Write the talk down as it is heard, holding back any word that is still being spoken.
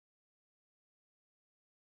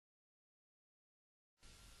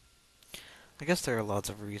I guess there are lots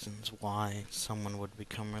of reasons why someone would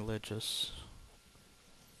become religious.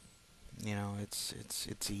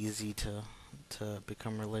 It's easy to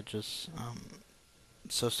become religious.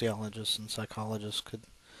 Sociologists and psychologists could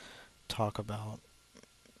talk about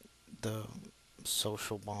the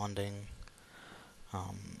social bonding,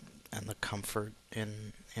 um, and the comfort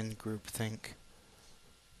in groupthink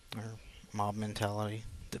or mob mentality,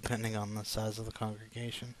 depending on the size of the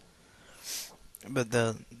congregation. But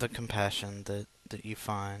the compassion that you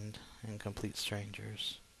find in complete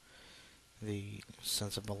strangers, the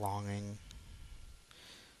sense of belonging,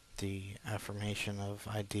 the affirmation of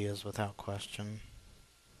ideas without question.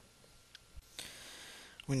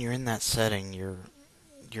 When you're in that setting, you're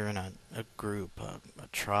in a group, a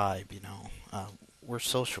tribe. We're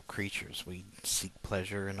social creatures. We seek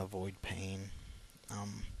pleasure and avoid pain.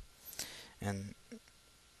 Um, and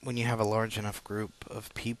when you have a large enough group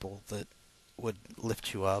of people that would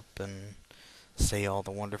lift you up and say all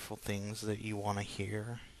the wonderful things that you want to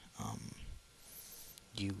hear, um,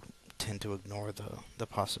 you tend to ignore the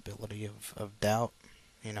possibility of doubt,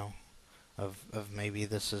 you know, of maybe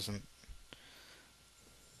this isn't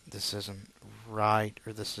right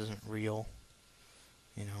or this isn't real,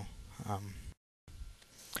 you know.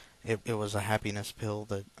 It was a happiness pill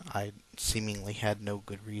that I seemingly had no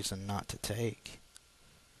good reason not to take.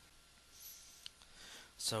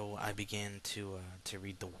 So I began to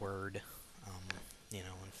read the Word,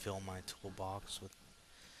 and fill my toolbox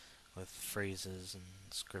with phrases and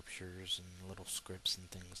scriptures and little scripts and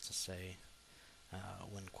things to say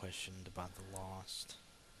when questioned about the lost.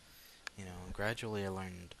 And gradually I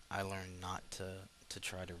learned not to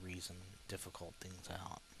try to reason difficult things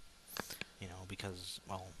out. Because,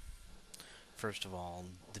 well, first of all,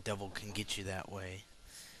 the devil can get you that way,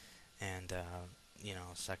 and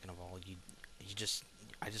second of all, you just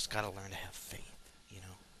I just gotta learn to have faith. You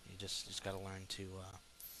just gotta learn to.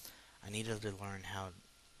 I needed to learn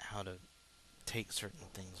how to take certain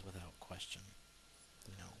things without question.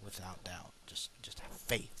 Without doubt. Just have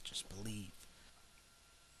faith. Just believe.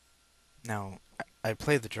 Now, I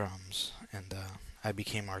play the drums, and I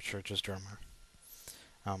became our church's drummer.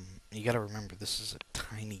 You got to remember, this is a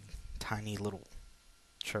tiny, tiny little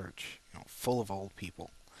church, full of old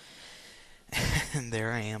people. And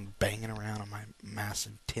there I am banging around on my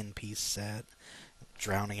massive 10-piece set,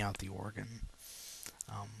 drowning out the organ.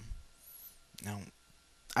 Um, now,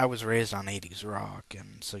 I was raised on 80s rock,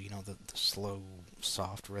 and so, the slow,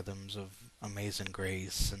 soft rhythms of Amazing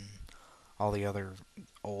Grace and all the other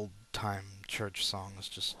old time church songs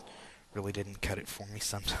just really didn't cut it for me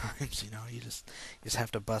sometimes. You just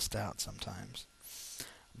have to bust out sometimes.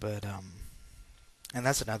 But and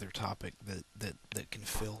that's another topic that can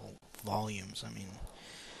fill volumes. I mean,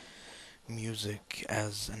 music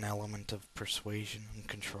as an element of persuasion and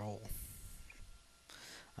control.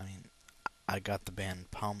 I mean, I got the band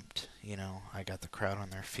pumped. I got the crowd on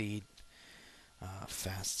their feet.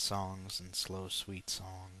 Fast songs and slow, sweet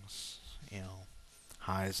songs.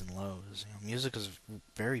 Highs and lows. Music is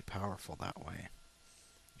very powerful that way.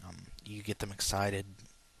 You get them excited,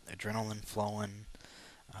 adrenaline flowing,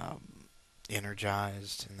 um,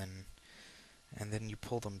 energized, and then you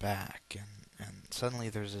pull them back, and suddenly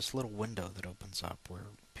there's this little window that opens up where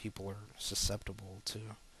people are susceptible to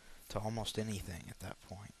almost anything at that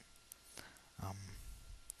point. Um,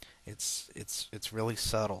 it's really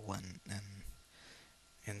subtle, and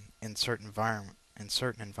in certain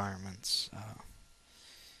environments,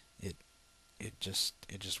 it it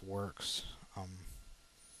just works.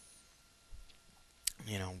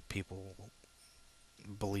 People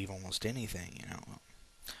believe almost anything.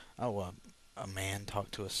 Oh, a man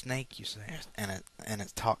talked to a snake, you say, and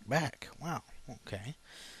it talked back. Wow, okay.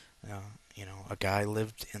 A guy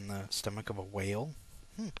lived in the stomach of a whale.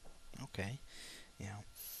 Hmm, okay. You know,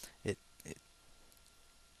 it.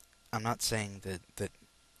 I'm not saying that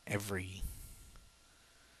every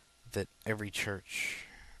every church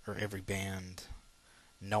or every band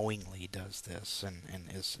knowingly does this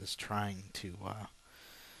and is trying to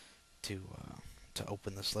to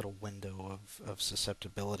open this little window of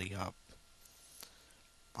susceptibility up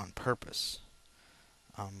on purpose.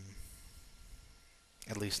 Um,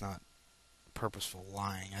 at least not purposeful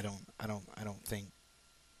lying. I don't think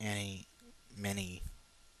many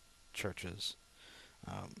churches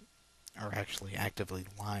um, are actually actively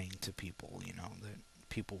lying to people. That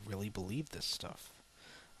people really believe this stuff.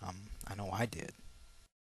 I know I did.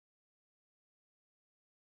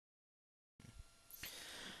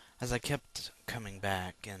 As I kept coming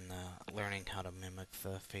back and learning how to mimic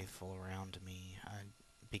the faithful around me, I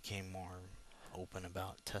became more open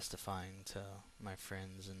about testifying to my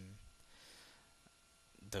friends and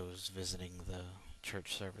those visiting the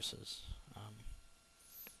church services, um,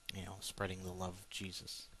 spreading the love of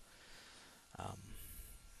Jesus. Um,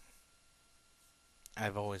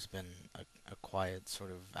 I've always been a quiet,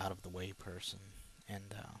 sort of out of the way person,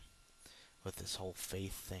 and with this whole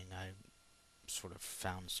faith thing, I sort of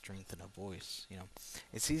found strength in a voice.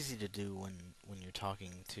 It's easy to do when you're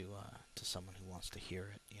talking to someone who wants to hear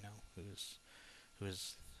it. Who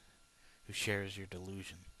is who shares your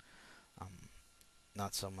delusion. Um,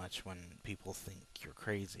 Not so much when people think you're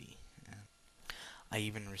crazy. I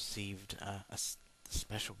even received a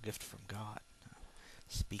special gift from God,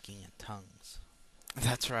 speaking in tongues.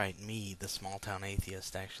 That's right, me, the small town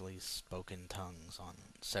atheist, actually spoke in tongues on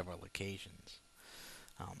several occasions.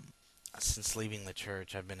 Um, since leaving the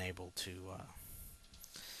church, been able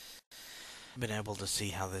to see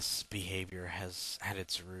how this behavior has had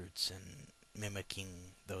its roots in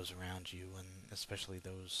mimicking those around you, and especially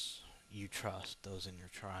those you trust, those in your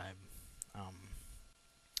tribe. Um,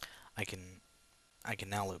 I can I can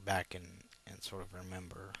now look back and sort of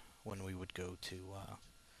remember when we would go to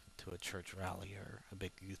a church rally or a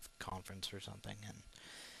big youth conference or something,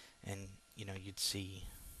 and you'd see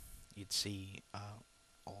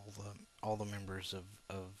all the members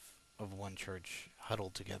of one church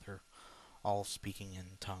huddled together, all speaking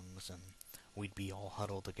in tongues, and we'd be all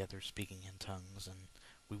huddled together speaking in tongues, and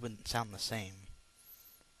we wouldn't sound the same.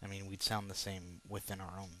 I mean, we'd sound the same within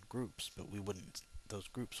our own groups, but we wouldn't. Those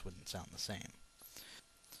groups wouldn't sound the same.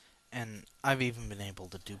 And I've even been able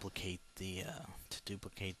to duplicate the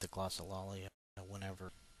glossolalia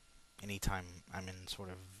whenever, anytime I'm in sort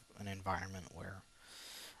of an environment where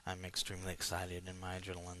I'm extremely excited and my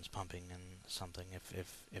adrenaline's pumping and something.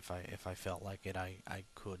 If I felt like it, I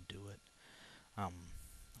could do it. Um,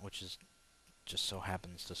 which is just so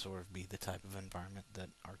happens to sort of be the type of environment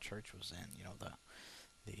that our church was in.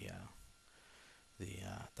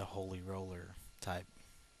 The holy roller type.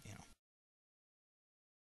 You know,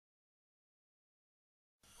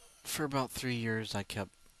 for about 3 years, I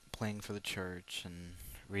kept playing for the church and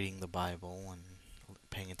reading the Bible and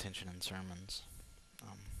paying attention in sermons.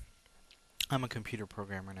 Um, I'm a computer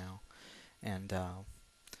programmer now, and I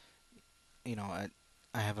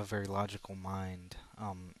have a very logical mind.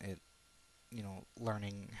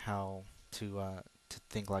 Learning how to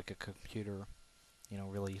think like a computer,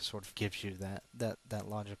 really sort of gives you that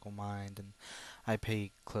logical mind, and I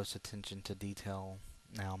pay close attention to detail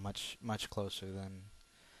now, much closer than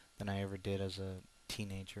I ever did as a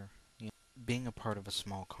teenager. Being a part of a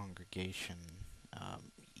small congregation,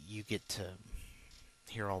 you get to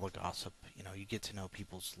hear all the gossip. You get to know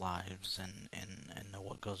people's lives and know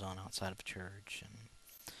what goes on outside of church.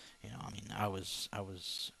 And I mean, I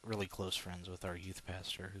was really close friends with our youth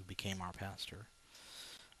pastor, who became our pastor,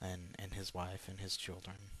 and his wife and his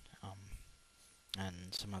children, and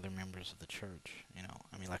some other members of the church.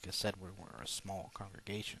 I mean, like I said, we're a small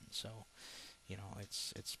congregation, so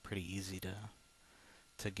it's pretty easy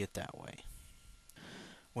to get that way.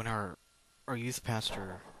 When our youth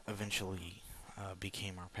pastor eventually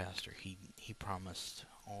became our pastor, he promised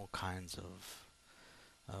all kinds of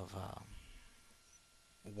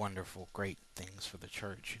wonderful, great things for the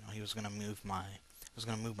church. He was gonna move my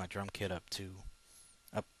drum kit up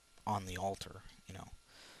on the altar.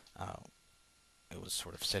 Uh, it was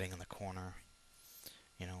sort of sitting in the corner,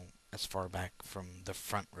 as far back from the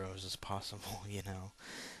front rows as possible.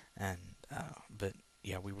 And but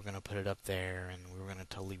yeah, we were gonna put it up there, and we were gonna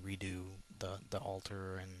totally redo the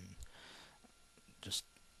altar and just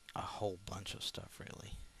a whole bunch of stuff,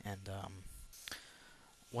 really. And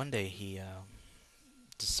one day he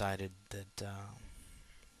decided that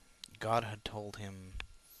God had told him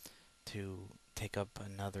to take up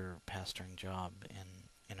another pastoring job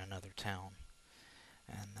in another town,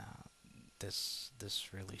 and this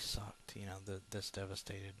really sucked. This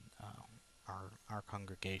devastated our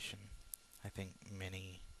congregation. I think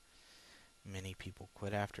many people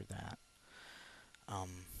quit after that.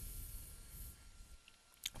 Um,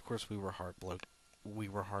 of course, we were heartbroken,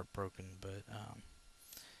 but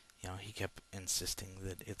he kept insisting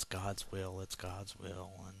that it's God's will,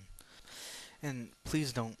 and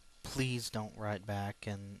please don't write back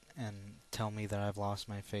and tell me that I've lost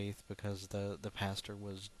my faith because the pastor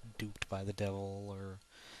was duped by the devil, or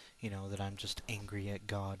that I'm just angry at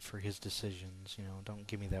God for his decisions. Don't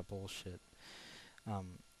give me that bullshit.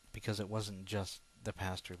 Um, because it wasn't just the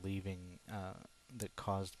pastor leaving that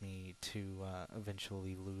caused me to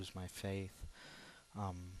eventually lose my faith.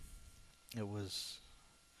 Um, it was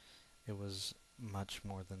much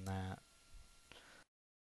more than that.